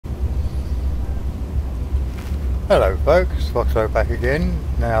Hello folks, Foxglow back again.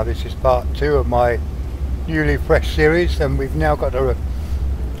 Now this is part 2 of my newly fresh series, and we've now got a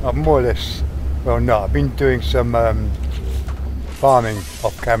more or less, well no, I've been doing some farming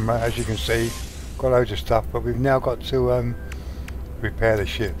off camera, as you can see, got loads of stuff, but we've now got to repair the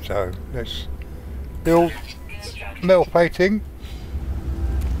ship. So let's build metal plating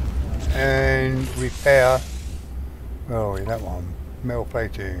and repair, where are we, that one, metal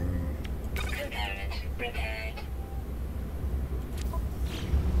plating.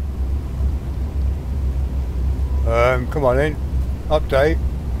 Come on in. Update.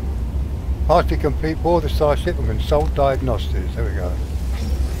 Partially complete board the starship and consult diagnostics. There we go.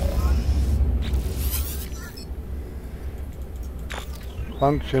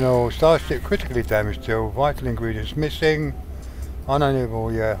 Functional. Starship critically damaged still. Vital ingredients missing.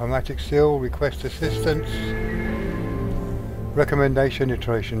 Unable, yeah. Hermetic seal. Request assistance. Recommendation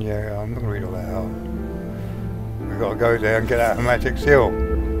iteration. Yeah, I'm not going to read all that out. We've got to go there and get that hermetic seal.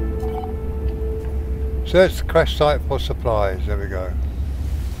 Search the crash site for supplies. There we go.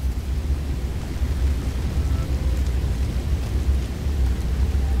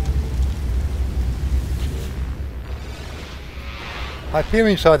 I peer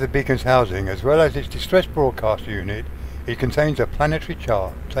inside the beacon's housing, as well as its distress broadcast unit. It contains a planetary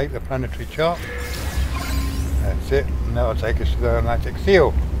chart. Take the planetary chart. That's it. And that will take us to the hermetic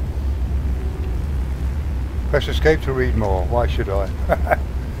seal. Press escape to read more. Why should I?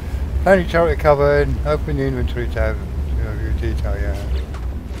 Planetary chart recovered. Open the inventory tab. View detail, yeah.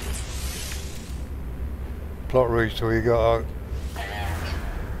 Plot route, so we got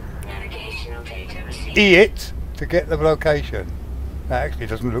it to get the location. That actually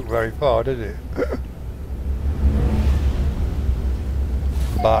doesn't look very far, does it?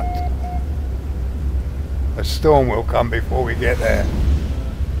 But a storm will come before we get there.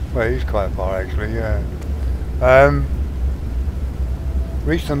 Well, it is quite far actually, yeah.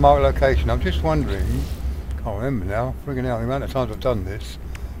 Reach the marked location. I'm just wondering, can't remember now, friggin' hell, the amount of times I've done this.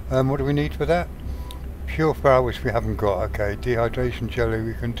 What do we need for that? Pure flour, which we haven't got. Okay, dehydration jelly,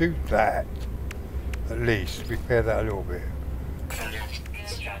 we can do that. At least, repair that a little bit.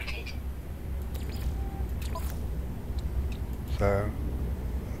 So,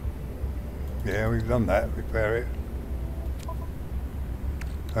 yeah, we've done that, repair it.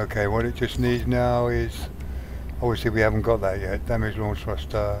 Okay, what it just needs now is, obviously we haven't got that yet, damage launch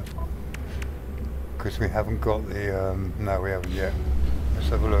thruster, because we haven't got the, no we haven't yet. Let's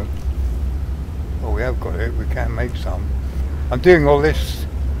have a look. Oh, we have got it, we can make some. I'm doing all this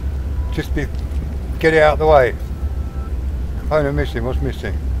just to get it out of the way. Component missing, what's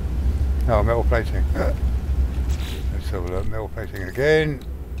missing? Oh, metal plating. Let's have a look, metal plating again.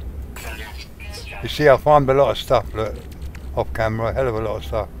 You see, I found a lot of stuff, look, off camera, a hell of a lot of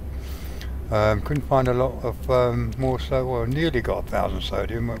stuff. Couldn't find a lot of more, so well, nearly got 1,000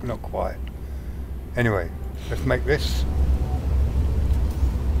 sodium, but not quite. Anyway, let's make this.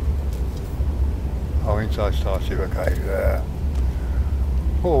 Oh, inside starship, okay, there.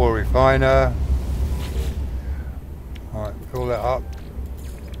 Portable refiner. Alright, fill that up.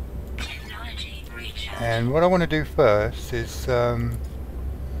 And what I want to do first is, where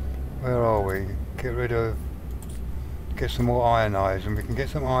are we? Get some more ionized, and we can get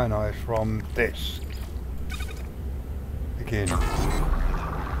some ionized from this. Begin.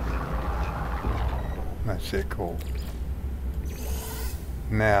 That's it, cool.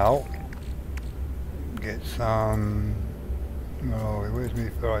 Now, get some, where are we? Where's my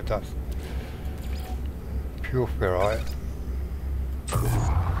ferrite dust? Pure ferrite.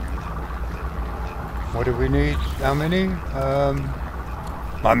 What do we need? How many?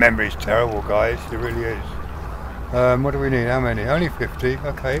 My memory's terrible, guys, it really is. What do we need? How many? Only 50,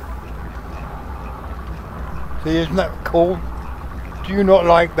 okay. See, isn't that cool? Do you not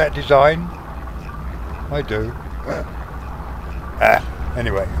like that design? I do.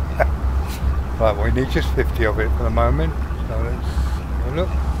 Anyway. Right, well, we need just 50 of it for the moment. So let's have a look.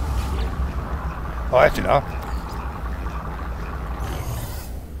 Oh, that's enough.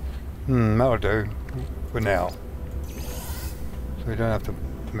 That'll do for now. So we don't have to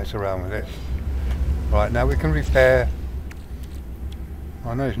mess around with it. Right, now we can repair.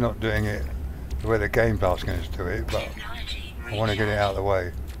 I know it's not doing it the way the game's asking us to it, but I want to get it out of the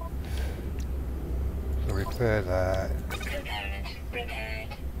way. So repair that.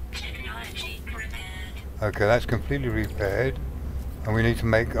 Okay, that's completely repaired. And we need to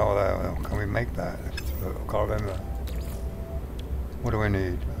make, oh, can we make that? I can't remember. What do we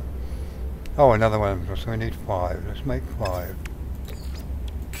need? Oh, another one, so we need 5. Let's make 5.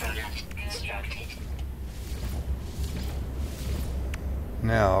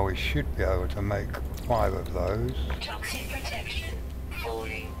 Now we should be able to make 5 of those. Toxic protection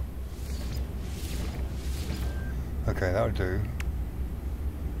falling. Okay, that'll do.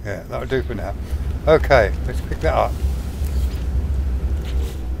 Yeah, that'll do for now. Okay, let's pick that up.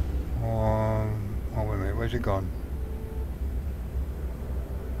 Oh, wait a minute, where's it gone?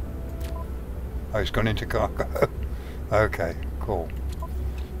 Oh, it's gone into cargo. Okay, cool.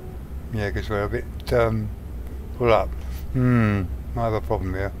 Yeah, because we're a bit full up. I have a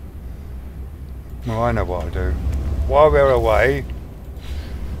problem here. Well, I know what I'll do. While we're away,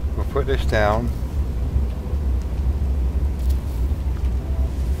 we'll put this down.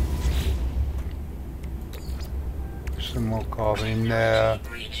 Some more carbon in there.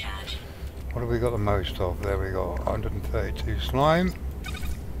 What have we got the most of? There we go, 132 slime.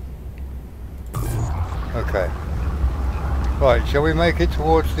 Okay. Right, shall we make it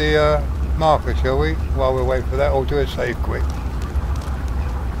towards the marker, shall we? While we wait for that, or do a save quick?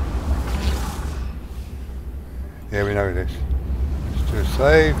 Yeah, we know this. Let's do a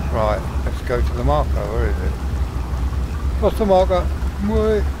save. Right, let's go to the marker. Where is it? What's the marker?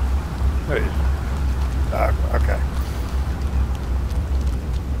 Wait. There it is. Oh, okay.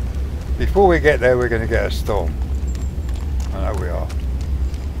 Before we get there, we're going to get a storm. I know we are.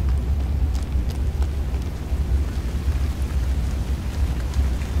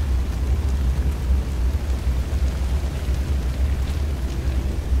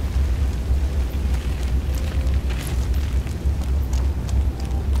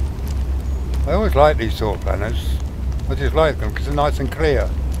 I always like these sort of planners. I just like them because they're nice and clear.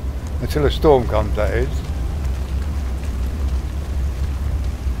 Until a storm comes, that is.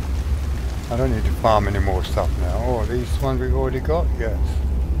 I don't need to farm any more stuff now. Oh, these ones we've already got? Yes.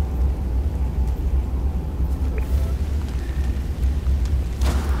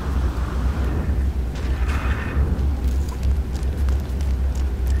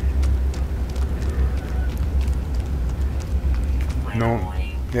 No.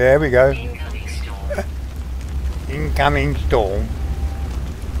 Yeah, there we go. Incoming storm.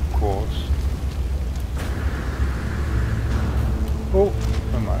 Of course. Oh,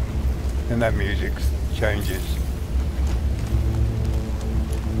 come on. And that music changes.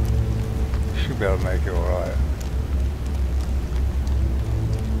 Should be able to make it alright.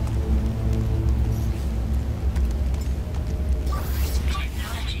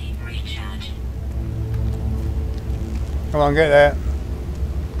 Come on, get there.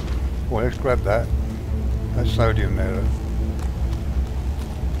 Well, let's grab that. That's sodium there, though.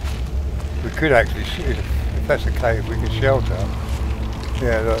 We could actually, if that's the cave, we could shelter.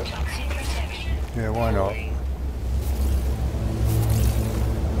 Yeah, look. Yeah, why not?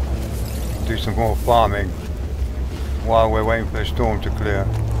 Do some more farming while we're waiting for the storm to clear.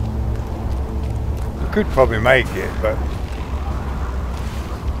 We could probably make it, but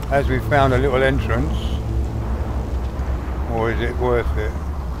as we found a little entrance, or is it worth it?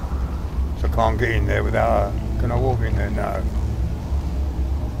 So I can't get in there without can I walk in there? No.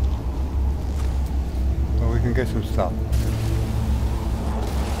 Well, we can get some stuff.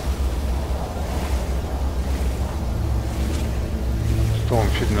 Storm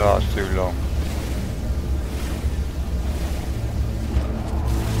shouldn't last too long.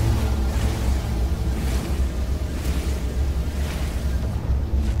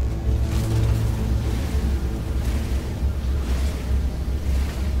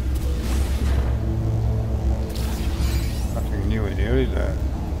 Nothing new in here, is there?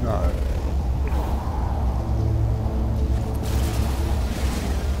 No.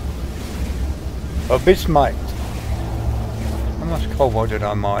 Bismite. How much cobalt did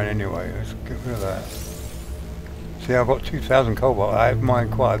I mine anyway? Let's get rid of that. See, I've got 2,000 cobalt. I have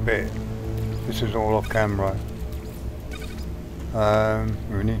mined quite a bit. This is all off camera.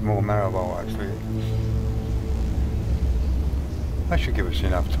 We need more marrow actually. That should give us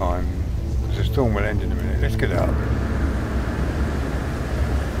enough time because the storm will end in a minute. Let's get out.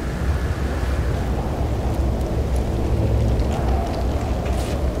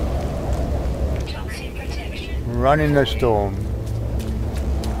 Running the storm.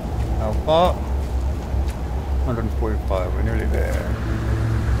 How far? 145, we're nearly there.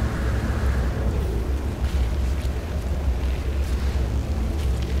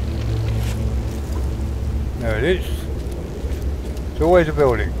 There it is. It's always a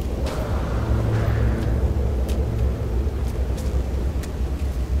building.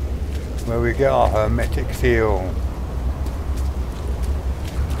 Where we get our hermetic seal.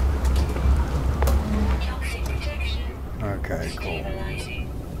 Okay, cool.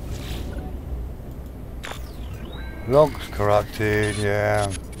 Logs corrupted, yeah.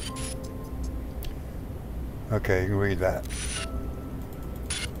 Okay, you can read that.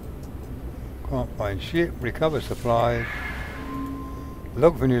 Can't find shit. Recover supplies.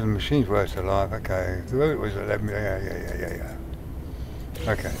 Log for news and machines worth alive. Okay. Whoever it was that led me. Yeah.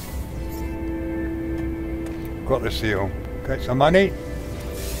 Okay. Got the seal. Get some money.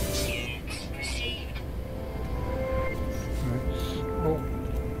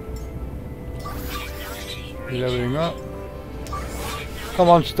 Leveling up. Come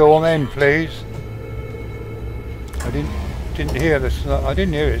on, Storm, end, please. I didn't hear this. I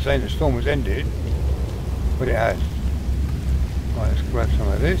didn't hear it saying the storm was ended, but it has. Right, let's grab some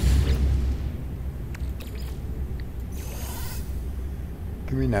of this.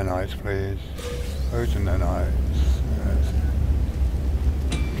 Give me nanites, please. Those are nanites. Yes.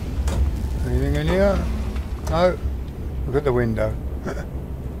 Anything in here? No. Look at the window.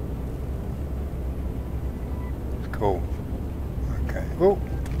 Cool. Okay. Oh.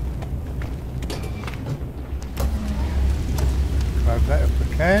 Grab that if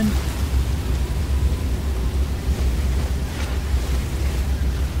we can.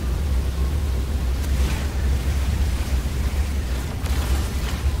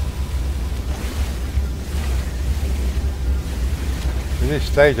 At this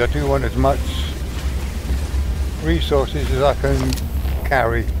stage I do want as much resources as I can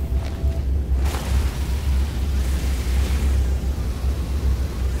carry.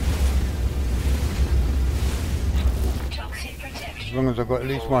 As long as I've got at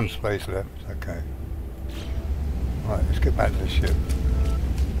least one space left, okay. Right, let's get back to the ship.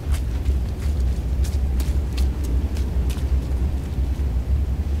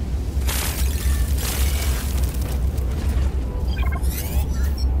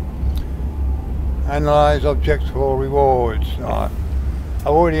 Analyze objects for rewards. Right. I've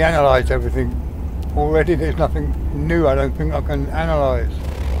already analysed everything. Already there's nothing new I don't think I can analyse.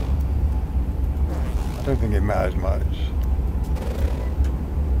 I don't think it matters much.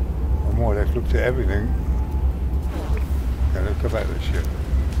 More or less looked at everything. Okay, let's go back to the ship.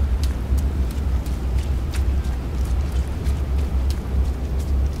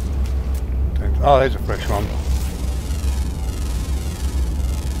 Oh, there's a fresh one.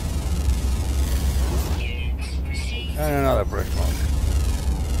 And another fresh one.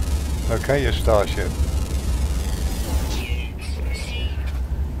 Okay, your starship.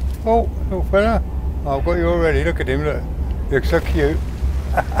 Oh, little fella. Oh, I've got you already. Look at him, look. You look so cute.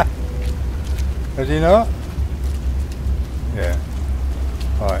 Does he not? Yeah.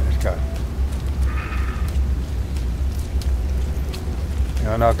 Alright, let's go.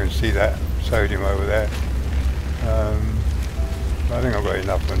 Yeah, I know I can see that sodium over there. But I think I've got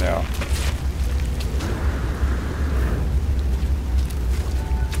enough for now.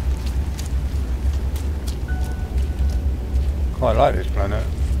 Quite like this planet.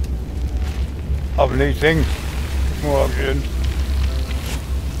 Other than these things, it's more oxygen.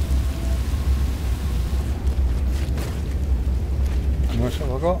 What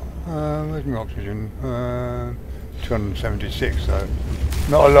have I got? Where's my oxygen? 276, so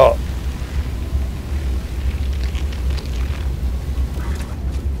not a lot.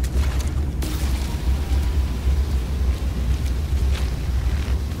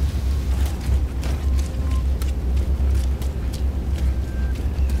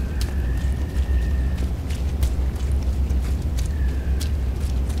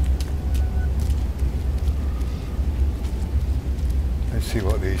 See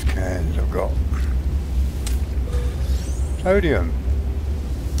what these cans have got. Sodium.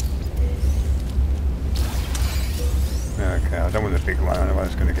 Okay, I don't want the big one, I don't know what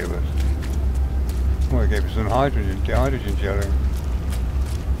it's going to give us. Well, it gave us some hydrogen jelly.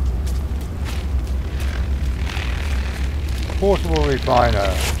 Portable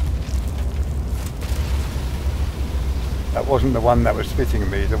refiner. That wasn't the one that was fitting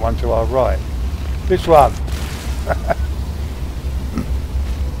me, the one to our right. This one.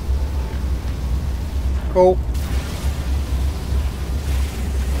 Cool.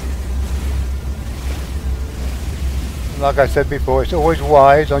 Like I said before, it's always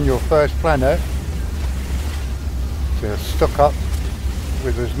wise on your first planet to stock up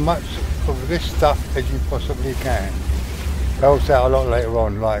with as much of this stuff as you possibly can. It helps out a lot later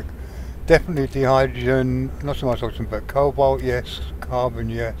on, like definitely dehydrogen, not so much oxygen, but cobalt yes, carbon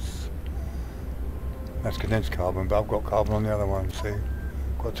yes. That's condensed carbon, but I've got carbon on the other one, see?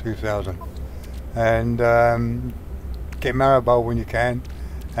 Got 2000. And get MotherBoard when you can,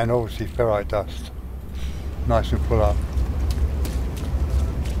 and obviously ferrite dust, nice and full up.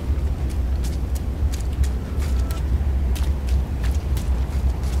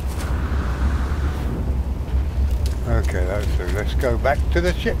 Okay, that's it. Let's go back to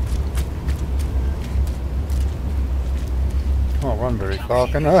the ship. Can't run very far,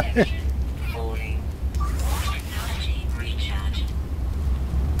 can I?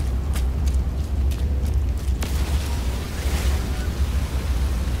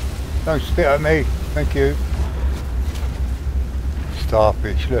 Don't spit at me. Thank you.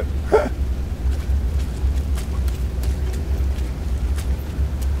 Starfish, look.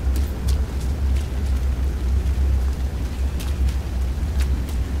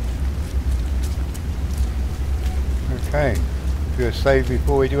 Okay. Do a save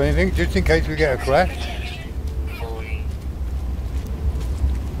before we do anything, just in case we get a crash.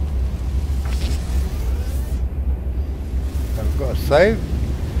 We've got a save.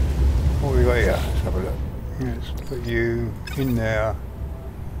 What have we got here? Let's have a look. Let's put you in there.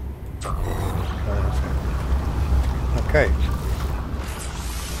 Okay.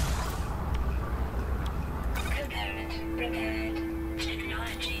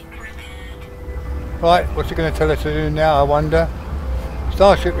 Right, what's it going to tell us to do now, I wonder?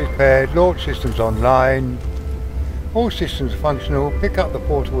 Starship repaired, launch systems online, all systems functional, pick up the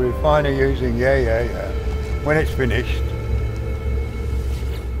portable refiner using, yeah. When it's finished.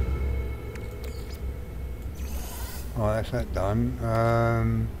 Right, that's that done.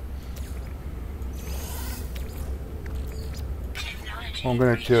 What I'm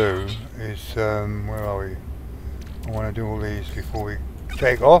going to do is, where are we? I want to do all these before we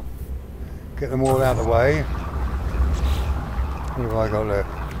take off. Get them all out of the way. What have I got left?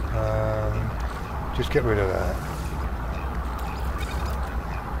 Just get rid of that.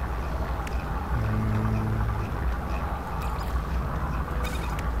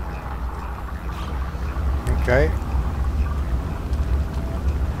 Okay.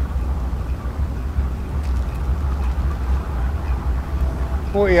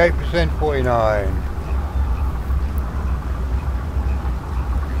 %, 49.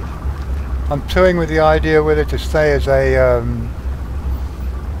 I'm toying with the idea whether to stay as a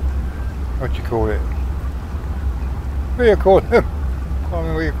what do you call it? What do you call them? I can't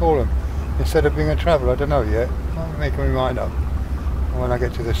remember what you call them. Instead of being a traveller, I don't know yet. I'm making my mind up. When I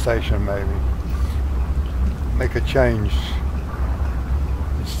get to the station, maybe make a change.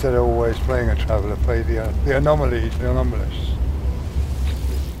 Instead of always playing a traveller, play the anomalies, the anomalous.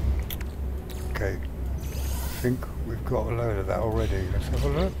 Okay, I think we've got a load of that already. Let's have a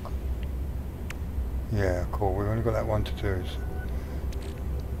look. Yeah, cool. We've only got that one to do.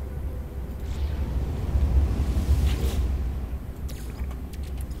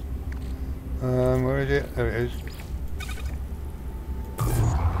 Where is it? There it is.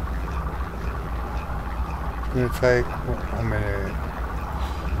 It's going to take 1 minute.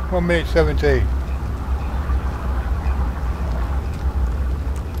 1 minute 17.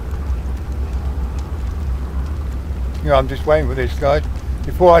 Yeah, I'm just waiting for this, guys,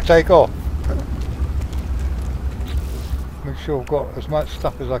 before I take off. Make sure I've got as much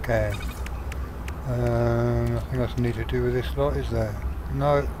stuff as I can. Nothing else I need to do with this lot, is there?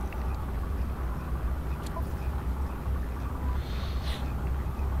 No.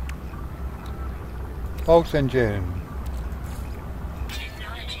 Pulse engine.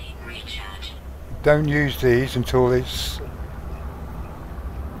 Don't use these until it's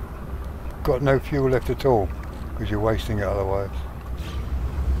got no fuel left at all, because you're wasting it otherwise.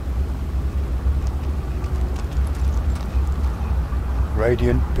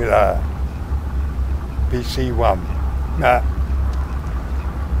 Radiant pillar. PC1. Nah.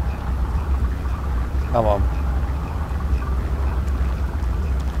 Come on.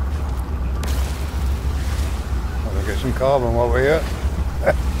 I'll get some carbon while we're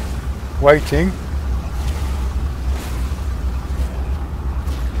here. Waiting.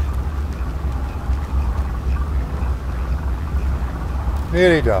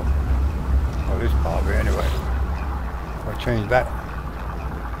 Nearly done. Well, this part of it anyway. I'll change that.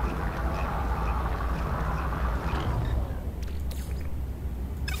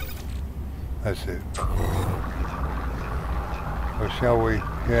 That's it. Well, shall we?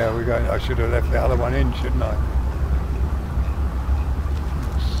 Yeah, we got. I should have left the other one in, shouldn't I?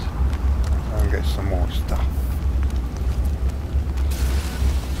 Let's get some more stuff.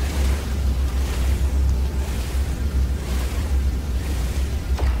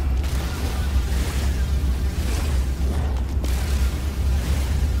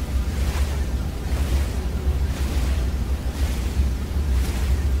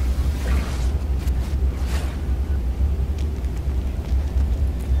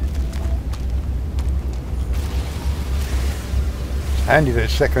 Handy that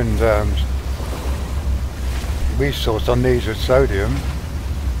second resource on these with sodium.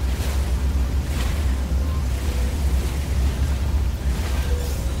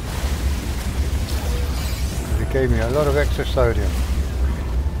 It gave me a lot of extra sodium.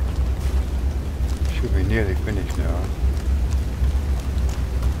 Should be nearly finished now.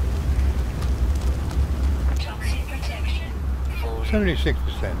 Toxic protection.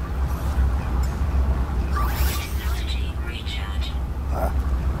 76%. Ah.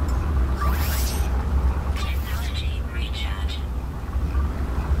 Technology recharge.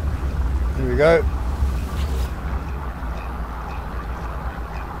 Here we go.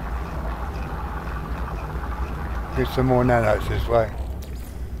 Get some more nanos this way.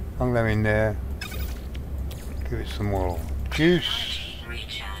 Hung them in there. Give it some more juice.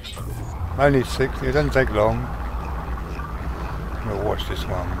 Recharge. Only 60, it doesn't take long. I'm going to watch this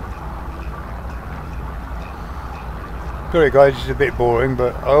one. Sorry guys, it's a bit boring,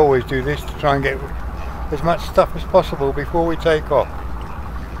 but I always do this to try and get as much stuff as possible before we take off.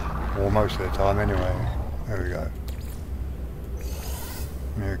 Or most of the time anyway. There we go.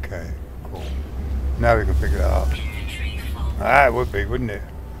 Okay, cool. Now we can pick it up. Ah, it would be, wouldn't it?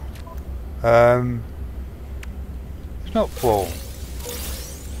 It's not full.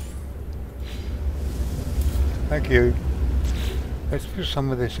 Thank you. Let's put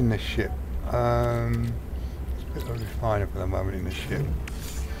some of this in this ship. Let's put the refiner for the moment in the ship.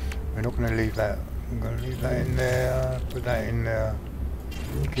 We're not going to leave that. I'm going to leave that in there. Put that in there.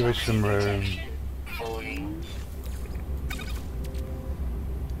 Give us some room. Falling.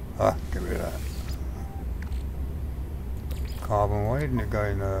 Ah, get rid of that. Carbon, why didn't it go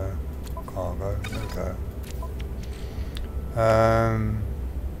in the cargo? There we go.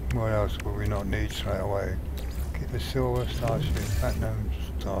 What else will we not need straight away? Keep the silver starship, platinum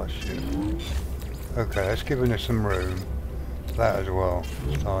starship. Okay, let's give it some room. That as well,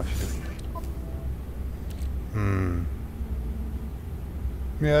 starship.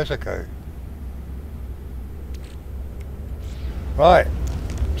 Yeah, that's okay. Right,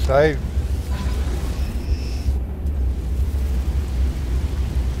 save.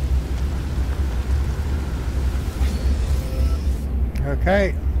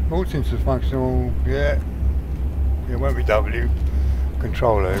 Okay, all seems functional, yeah. It won't be W.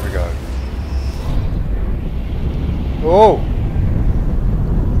 Controller, here we go. Oh!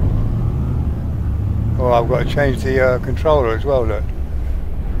 Oh, I've got to change the controller as well, look.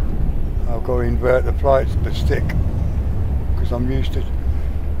 I've got to invert the flight stick. Because I'm used to...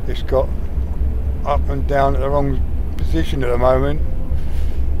 It's got up and down at the wrong position at the moment.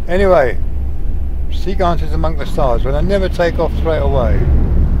 Anyway. Sea Dancers Among the Stars, but I never take off straight away.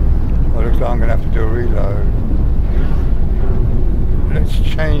 Well, it looks like I'm going to have to do a reload. Let's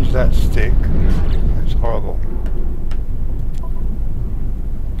change that stick. It's horrible.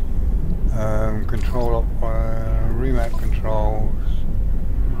 Control up, remap controls.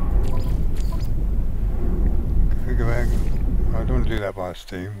 Configure. I don't want to do that by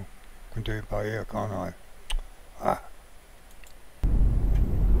Steam. I can do it by ear, can't I? Ah.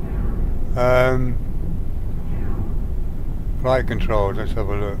 Flight controls, let's have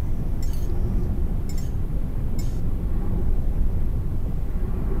a look.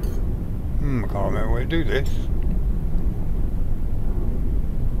 I can't remember where to do this.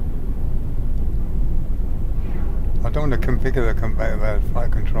 I don't want to configure the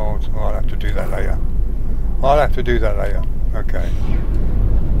flight controls, so I'll have to do that later. Okay.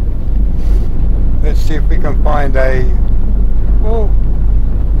 Let's see if we can find a... Oh,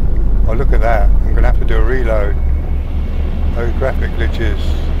 look at that. I'm going to have to do a reload. Those graphic glitches.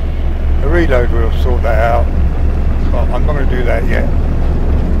 A reload will sort that out. But I'm not going to do that yet.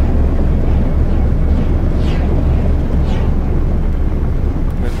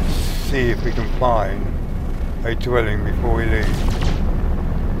 Let's see if we can find a dwelling before we leave.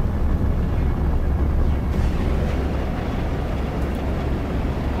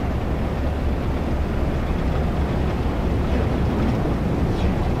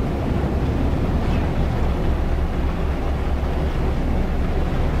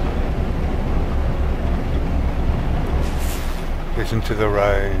 Listen to the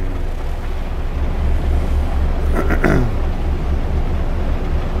rain.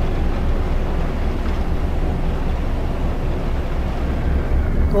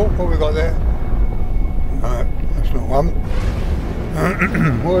 Oh, what we got there? No, that's not one.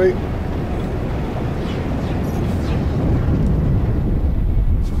 Wait.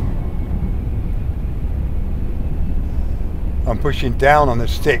 I'm pushing down on the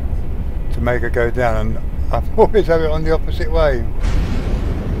stick to make it go down, and I always have it on the opposite way.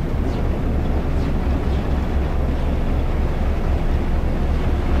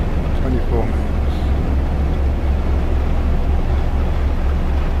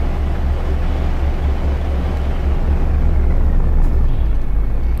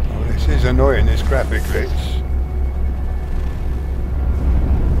 Annoying, this graphic glitch.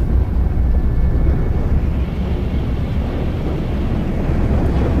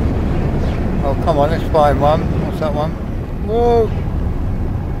 Oh come on, let's find one. What's that one? Whoa!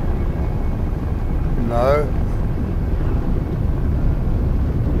 No.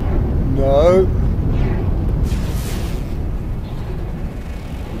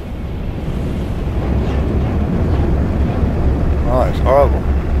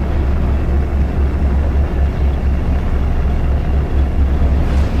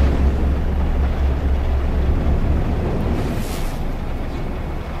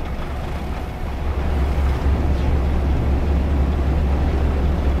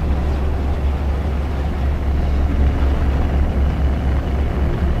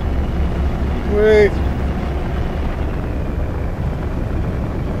 Wait.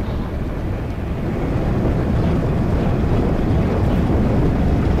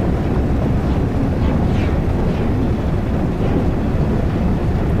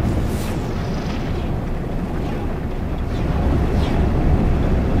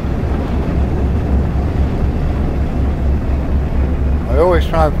 I always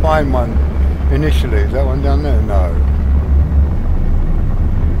try and find one initially. Is that one down there? No.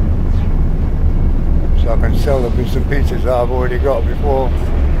 So I can sell the bits and pieces that I've already got before,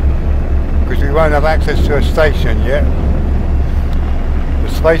 because we won't have access to a station yet. The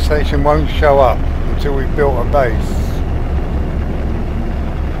space station won't show up until we've built a base.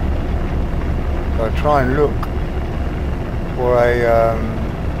 So I try and look for a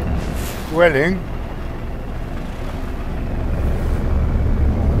dwelling.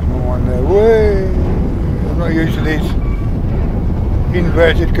 There's no one there. Way! I'm not used to these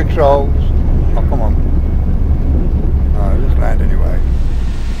inverted controls. Oh, come on. No, just land anyway.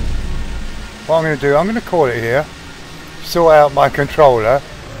 What I'm going to do, I'm going to call it here, sort out my controller,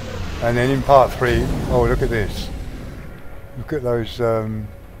 and then in part 3, oh look at this. Look at those,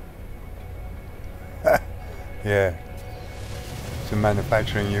 yeah, it's a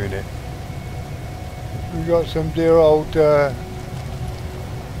manufacturing unit. We've got some dear old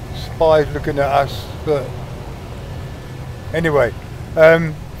spies looking at us, but anyway,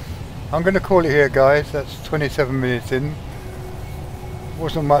 I'm going to call it here, guys. That's 27 minutes in.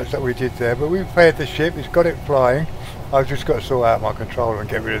 Wasn't much that we did there, but we repaired the ship. It's got it flying. I've just got to sort out my controller and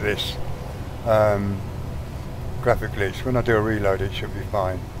get rid of this graphic glitch. When I do a reload, it should be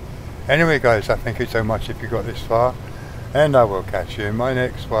fine. Anyway, guys, I thank you so much if you got this far, and I will catch you in my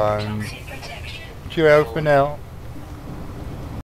next one. Cheerio for now.